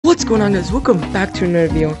what's going on, guys? Welcome back to another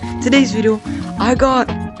video. Today's video, I got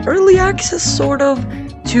early access sort of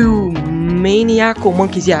to Maniacal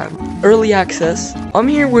monkeys. Yeah, early access. I'm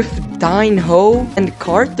here with Dinho and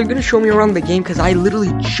Cart. They're gonna show me around the game because I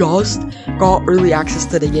literally just got early access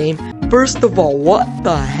to the game. First of all, what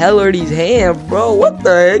the hell are these hands, bro? What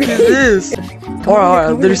the heck is this?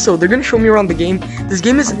 Alright, they're gonna show me around the game. This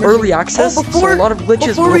game is early access, so a lot of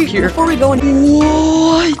glitches will appear. Before we go in,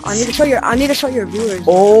 what? I need to show your viewers.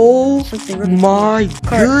 Oh my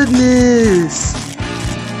goodness!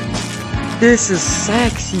 This is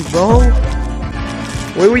sexy, bro.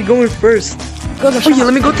 Where are we going first? Go to the Oh yeah, shop.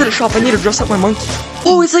 let me go to the shop. I need to dress up my monkey.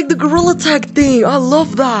 Oh, it's like the gorillatag thing. I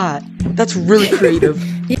love that. That's really creative.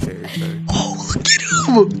 Oh, look at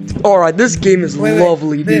him. Alright, this game is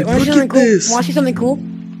lovely, dude. Look at this. Wanna see something cool?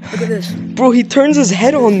 Look at this. Bro, he turns his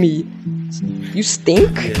head on me. You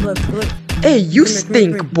stink? Look. Hey, you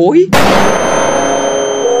stink, boy.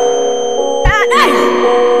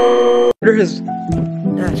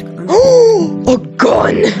 Oh, a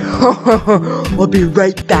gun. I'll be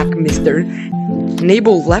right back, mister.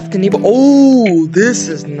 Enable left, enable. Oh, this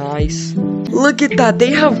is nice. Look at that.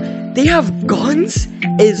 They have guns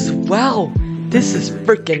as well. This is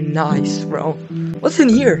freaking nice, bro. What's in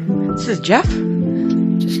here? This is Jeff?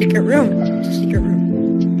 It's a secret room.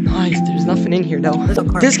 Nice, there's nothing in here though.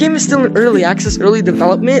 This game is still in early access, early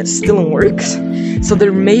development, still in works. So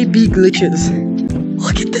there may be glitches.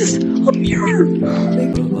 Look at this, a mirror.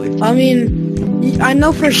 I mean, I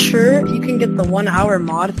know for sure you can get the 1 hour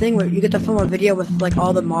mod thing where you get to film a video with like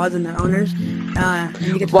all the mods and the owners. And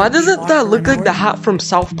you get to Why doesn't that look like the hat from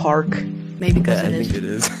South Park? Maybe because I think it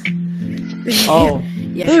is. Oh.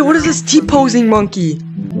 Yeah. Hey, what is this T-posing monkey?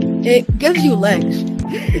 It gives you legs.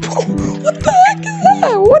 What the heck is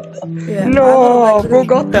that? What the? Yeah, No, bro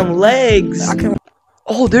got them legs.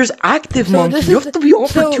 Oh, there's active monkey. You have to be on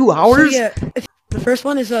for 2 hours? So yeah, the first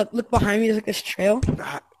one is look behind me, there's like this trail.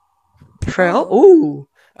 Trail? Ooh.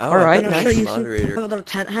 Alright, And I'm nice. sure you see a little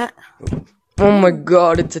tent hat. Oh my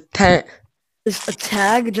god, it's a tent. It's a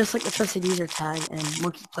tag, just like the trusted user tag and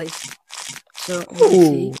monkey place. So,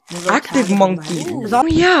 Ooh, active monkey. Oh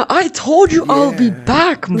yeah, I told you I'll be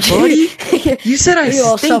back, buddy. You said I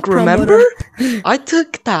stink, remember? I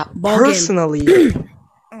took that personally.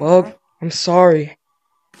 Well, I'm sorry.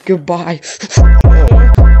 Goodbye.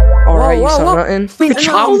 Alright, you saw nothing.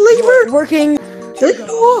 Child labor? Working.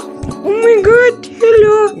 Hello. Oh my god,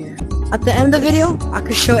 hello. Yeah. At the end of the video, I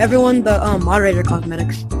could show everyone the moderator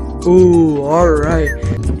cosmetics. Ooh, alright.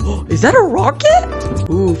 Is that a rocket?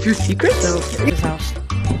 Ooh, a few secrets? So, his house.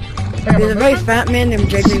 There's a very fat man named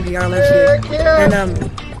JJ VR lives here. And,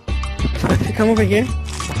 if you come over here.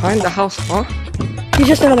 Behind the house, huh? He's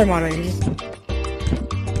just another moderator.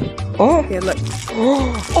 Oh. Yeah, look.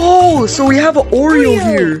 Oh, so we have an Oreo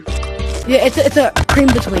here. Yeah, it's a cream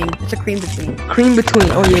between. It's a cream between. Cream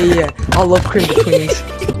between. Oh, yeah. I love cream betweens.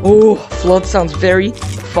 Oh, flood sounds very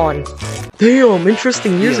fun. Damn,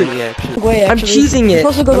 interesting music. I'm cheesing it.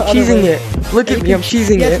 I'm cheesing it. Look at me, I'm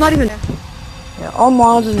cheesing it. Yeah, it's not even. Yeah, all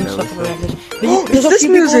mods and stuff like this. Oh, it's this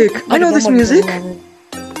music. I know this music.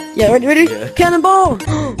 Yeah, ready? Yeah. Cannonball!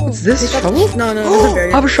 What's this? Shovel? No, that's a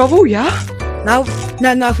barrier. I have a shovel, yeah? Now,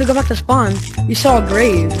 if we go back to spawn, you saw a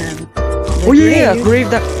grave, man. Oh yeah, a grave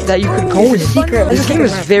that you could go in. Secret. This game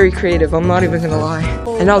is very creative, I'm not even gonna lie.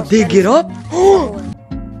 And I'll dig it up. No,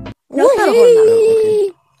 it's not a whole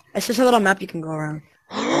map. It's just a little map you can go around.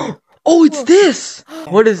 Oh, it's this!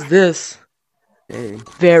 What is this?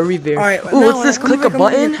 Very. Alright, Ooh, what's this? Click a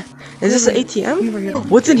button? Is this an ATM?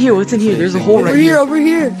 What's in here? There's a hole right here. Over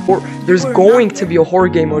here. Or there's going to be a horror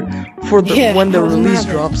game mode for the when the release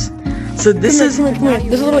drops. So this is. Come here.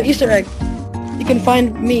 There's a little Easter egg. You can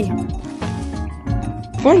find me.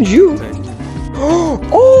 Find you?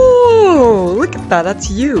 Oh, look at that. That's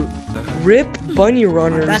you. Rip Bunny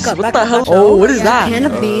Runners. What the hell? Oh, what is that? A can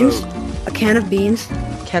of beans. A can of beans.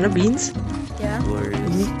 Can of beans? Yeah.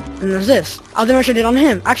 And there's this. I'll demonstrate it on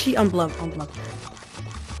him. Actually, on Blub.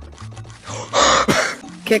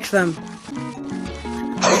 Kicks them.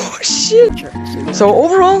 Oh shit. So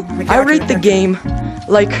overall, I rate the game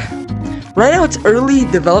like right now it's early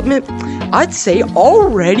development. I'd say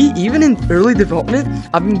already, even in early development,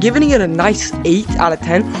 I've been giving it a nice 8 out of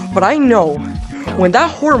 10. But I know when that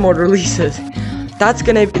horror mode releases, this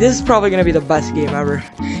is probably gonna be the best game ever.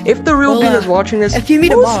 If the real Bean is watching this, if you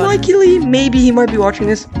meet most likely, maybe he might be watching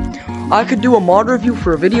this. I could do a mod review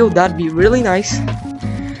for a video. That'd be really nice.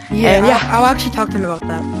 Yeah, and I'll actually talk to him about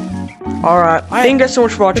that. Alright, thank you guys so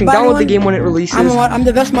much for watching. Download the game when it releases. I'm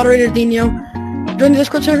the best moderator, Dinho. Join the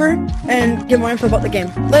Discord server and get more info about the game.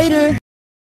 Later!